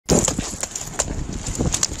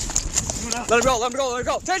Let him go, let him go, let him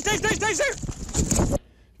go. Taser!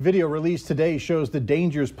 Video released today shows the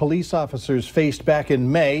dangers police officers faced back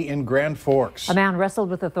in May in Grand Forks. A man wrestled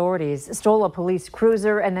with authorities, stole a police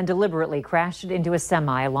cruiser, and then deliberately crashed it into a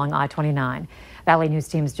semi along I-29. Valley News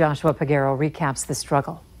Team's Joshua Pagero recaps the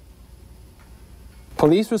struggle.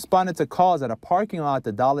 Police responded to calls at a parking lot at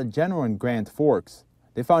the Dollar General in Grand Forks.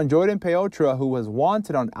 They found Jordan Peotra, who was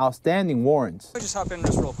wanted on outstanding warrants. Let me just hop in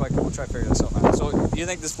this real quick and we'll try to figure this out, man. So, you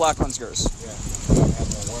think this black one's yours? Yeah, I don't have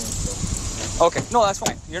no warrants, so. Okay, no, that's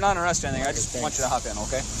fine. You're not arrested or anything. I just want you to hop in,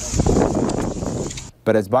 okay?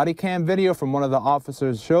 But as body cam video from one of the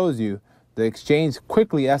officers shows you, the exchange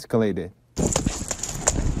quickly escalated.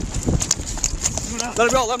 Let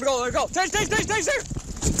him go, let him go, let him go. Taser!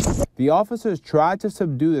 The officers tried to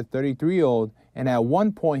subdue the 33-year-old, and at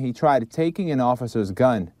one point he tried taking an officer's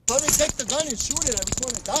gun. Let me take the gun and shoot it. I just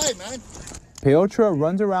want to die, man. Peotra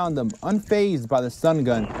runs around them unfazed by the stun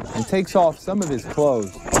gun and takes off some of his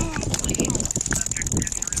clothes.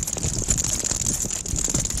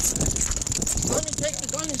 Let me take the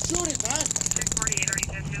gun and shoot it, man.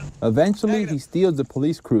 Eventually, he steals the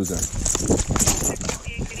police cruiser.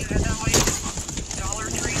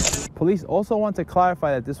 Police also want to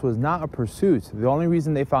clarify that this was not a pursuit. The only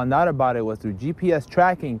reason they found out about it was through GPS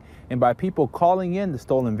tracking and by people calling in the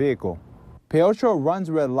stolen vehicle. Peotra runs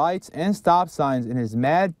red lights and stop signs in his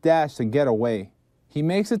mad dash to get away. He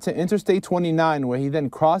makes it to Interstate 29, where he then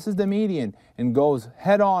crosses the median and goes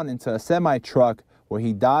head-on into a semi-truck, where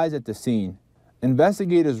he dies at the scene.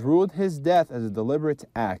 Investigators ruled his death as a deliberate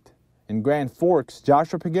act. In Grand Forks,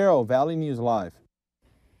 Joshua Pagero, Valley News Live.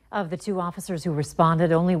 Of the two officers who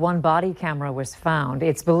responded, only one body camera was found.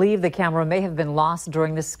 It's believed the camera may have been lost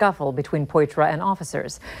during the scuffle between Poitra and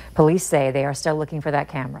officers. Police say they are still looking for that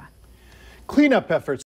camera. Cleanup efforts